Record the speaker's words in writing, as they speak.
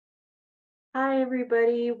Hi,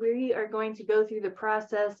 everybody. We are going to go through the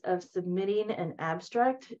process of submitting an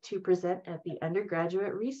abstract to present at the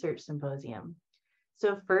Undergraduate Research Symposium.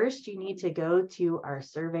 So first, you need to go to our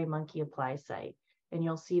SurveyMonkey Apply site, and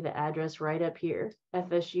you'll see the address right up here,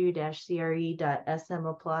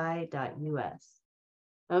 fsu-cre.smapply.us.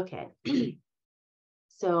 Okay,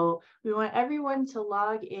 so we want everyone to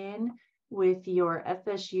log in with your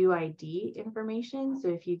FSU ID information. So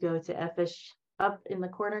if you go to FSU, up in the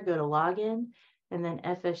corner, go to login, and then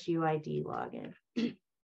FSU ID login.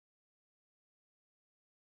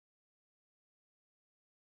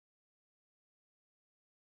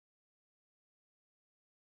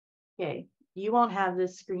 Okay, you won't have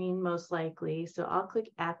this screen most likely, so I'll click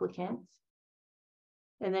applicants,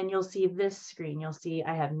 and then you'll see this screen. You'll see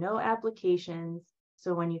I have no applications.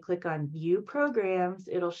 So when you click on view programs,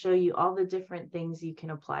 it'll show you all the different things you can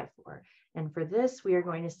apply for. And for this, we are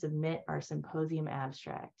going to submit our symposium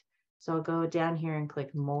abstract. So I'll go down here and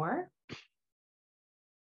click more.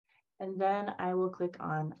 And then I will click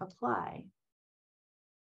on apply.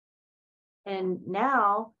 And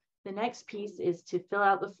now the next piece is to fill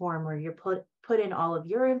out the form where you put in all of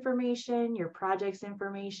your information, your project's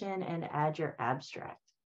information, and add your abstract.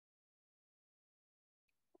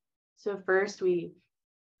 So first we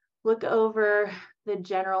look over the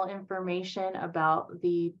general information about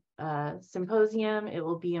the symposium. It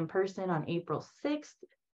will be in person on April 6th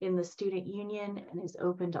in the Student Union and is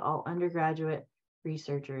open to all undergraduate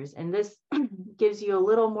researchers. And this gives you a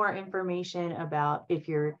little more information about if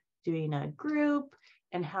you're doing a group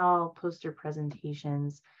and how poster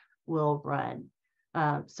presentations will run.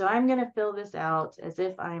 So I'm going to fill this out as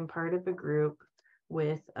if I'm part of a group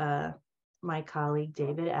with my colleague,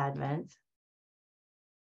 David Advent.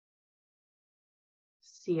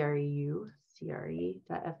 cre.fsu.edu.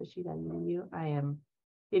 I am,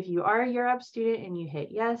 if you are a UROP student and you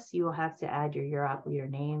hit yes, you will have to add your UROP leader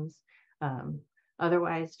names.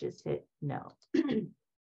 Otherwise, just hit no.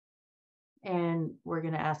 And we're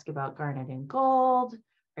going to ask about Garnet and Gold.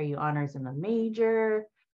 Are you honors in the major?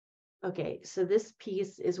 Okay, so this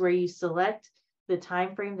piece is where you select the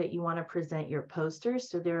time frame that you want to present your posters.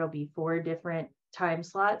 So there will be 4 different time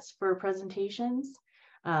slots for presentations.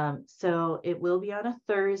 So it will be on a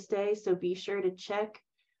Thursday, so be sure to check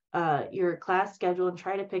your class schedule and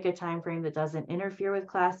try to pick a time frame that doesn't interfere with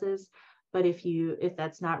classes. But if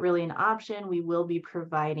that's not really an option, we will be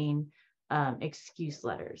providing excuse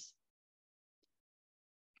letters.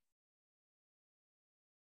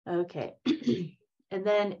 Okay, and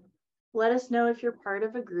then let us know if you're part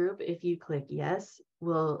of a group. If you click yes,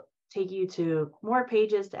 we'll take you to more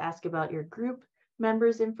pages to ask about your group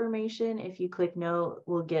members' information. If you click no,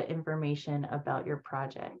 we'll get information about your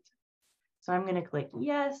project. So I'm going to click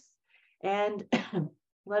yes, and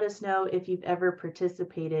let us know if you've ever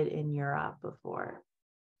participated in UROP before.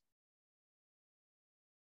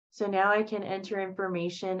 So now I can enter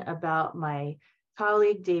information about my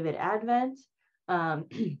colleague, David Advent.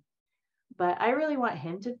 But I really want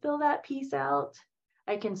him to fill that piece out.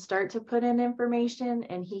 I can start to put in information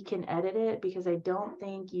and he can edit it, because I don't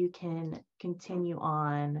think you can continue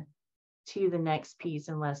on to the next piece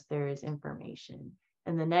unless there is information.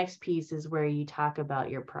 And the next piece is where you talk about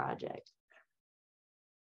your project.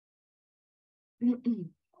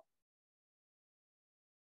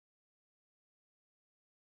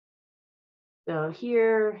 So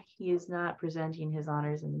here he is not presenting his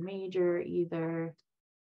honors in the major either,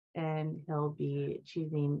 and he'll be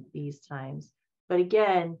choosing these times. But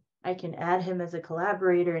again, I can add him as a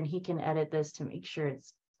collaborator and he can edit this to make sure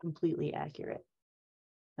it's completely accurate.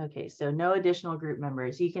 Okay, so no additional group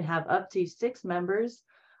members. You can have up to 6 members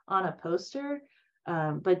on a poster,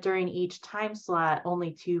 but during each time slot,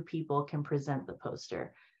 only 2 people can present the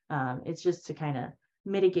poster. It's just to kind of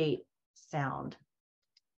mitigate sound.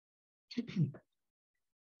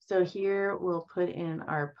 So here we'll put in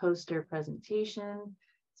our poster presentation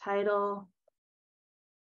title.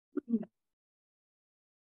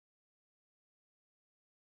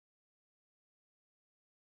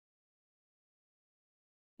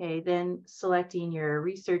 Okay, then selecting your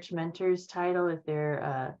research mentor's title, if they're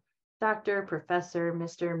a doctor, professor,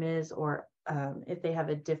 Mr., Ms., or if they have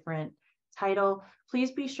a different title,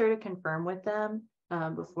 please be sure to confirm with them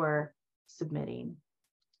before submitting.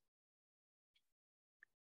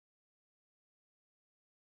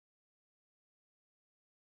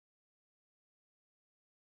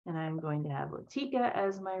 And I'm going to have Latika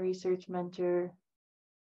as my research mentor.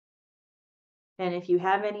 And if you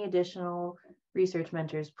have any additional research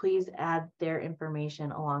mentors, please add their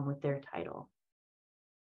information along with their title.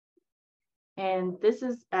 And this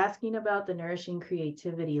is asking about the Nourishing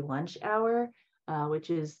Creativity lunch hour, which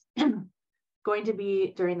is going to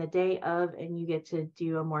be during the day of, and you get to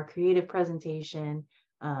do a more creative presentation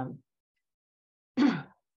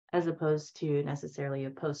as opposed to necessarily a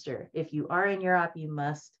poster. If you are in UROP, you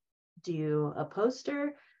must do a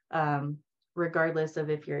poster, regardless of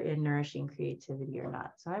if you're in nourishing creativity or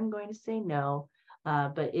not. So I'm going to say no,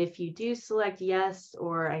 but if you do select yes,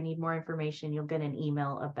 or I need more information, you'll get an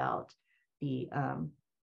email about the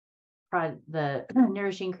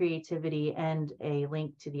nourishing creativity and a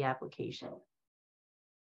link to the application.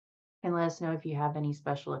 And let us know if you have any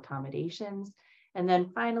special accommodations. And then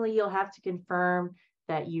finally, you'll have to confirm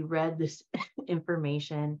that you read this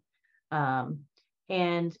information.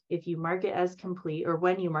 And if you mark it as complete, or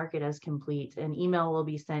when you mark it as complete, an email will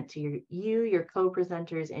be sent to your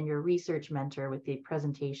co-presenters, and your research mentor with the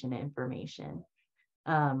presentation information.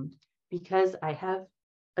 Because I have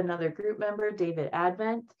another group member, David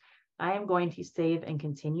Advent, I am going to save and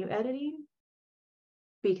continue editing,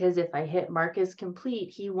 because if I hit mark as complete,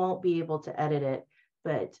 he won't be able to edit it.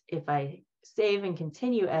 But if I save and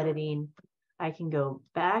continue editing, I can go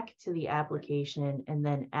back to the application and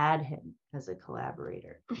then add him as a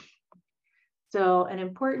collaborator. So an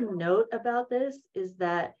important note about this is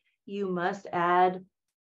that you must add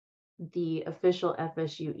the official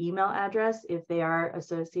FSU email address if they are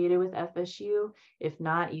associated with FSU. If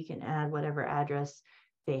not, you can add whatever address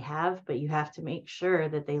they have, but you have to make sure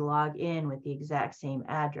that they log in with the exact same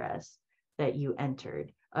address that you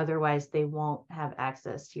entered. Otherwise, they won't have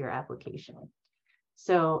access to your application.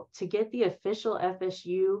 So to get the official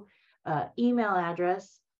FSU email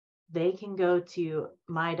address, they can go to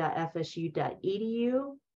my.fsu.edu,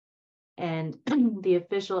 and the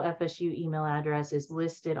official FSU email address is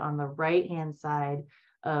listed on the right-hand side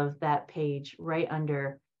of that page, right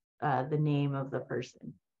under the name of the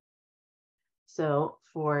person. So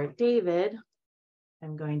for David,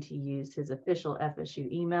 I'm going to use his official FSU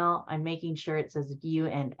email. I'm making sure it says view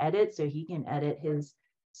and edit so he can edit his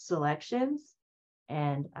selections.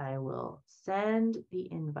 And I will send the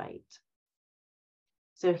invite.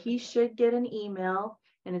 So he should get an email,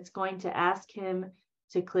 and it's going to ask him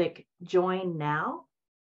to click join now.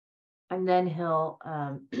 And then he'll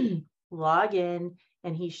log in,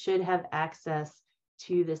 and he should have access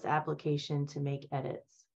to this application to make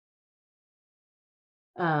edits.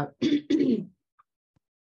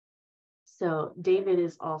 So David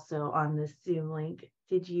is also on this Zoom link.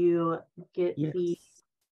 Did you get the...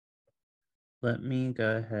 Let me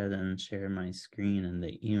go ahead and share my screen and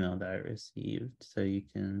the email that I received so you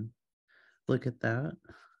can look at that.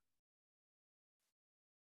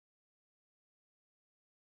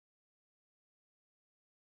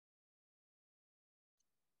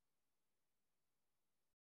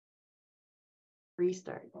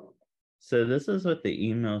 Restart. So this is what the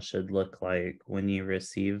email should look like when you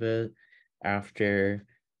receive it after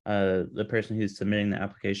the person who's submitting the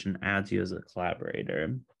application adds you as a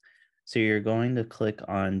collaborator. So you're going to click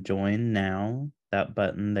on Join Now, that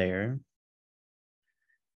button there,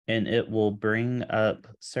 and it will bring up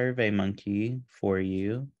SurveyMonkey for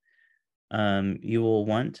you. You will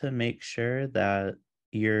want to make sure that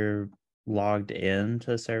you're logged in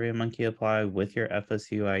to SurveyMonkey Apply with your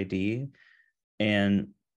FSU ID. And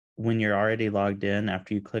when you're already logged in,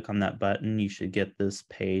 after you click on that button, you should get this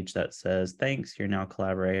page that says, thanks, you're now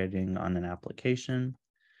collaborating on an application.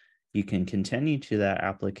 You can continue to that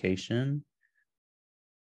application,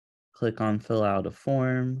 click on fill out a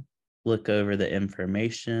form, look over the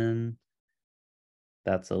information.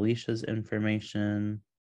 That's Alicia's information.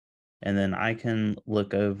 And then I can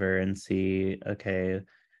look over and see, okay,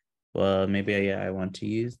 well, maybe I want to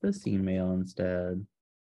use this email instead.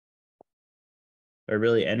 Or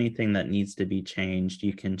really anything that needs to be changed,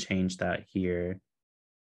 you can change that here.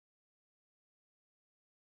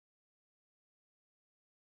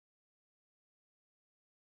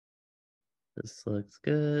 This looks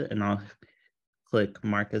good. And I'll click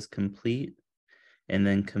mark as complete and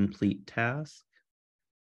then complete task.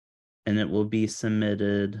 And it will be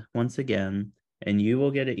submitted once again. And you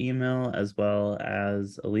will get an email, as well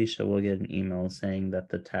as Alicia will get an email saying that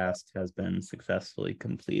the task has been successfully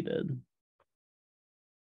completed.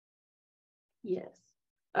 Yes.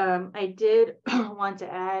 I did want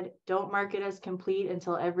to add, don't mark it as complete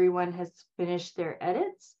until everyone has finished their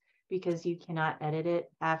edits, because you cannot edit it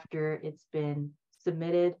after it's been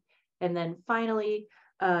submitted. And then finally,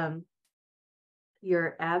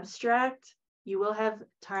 your abstract, you will have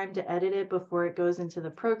time to edit it before it goes into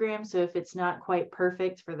the program. So if it's not quite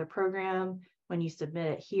perfect for the program, when you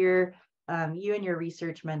submit it here, you and your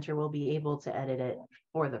research mentor will be able to edit it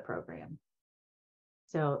for the program.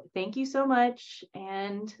 So thank you so much,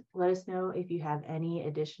 and let us know if you have any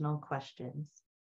additional questions.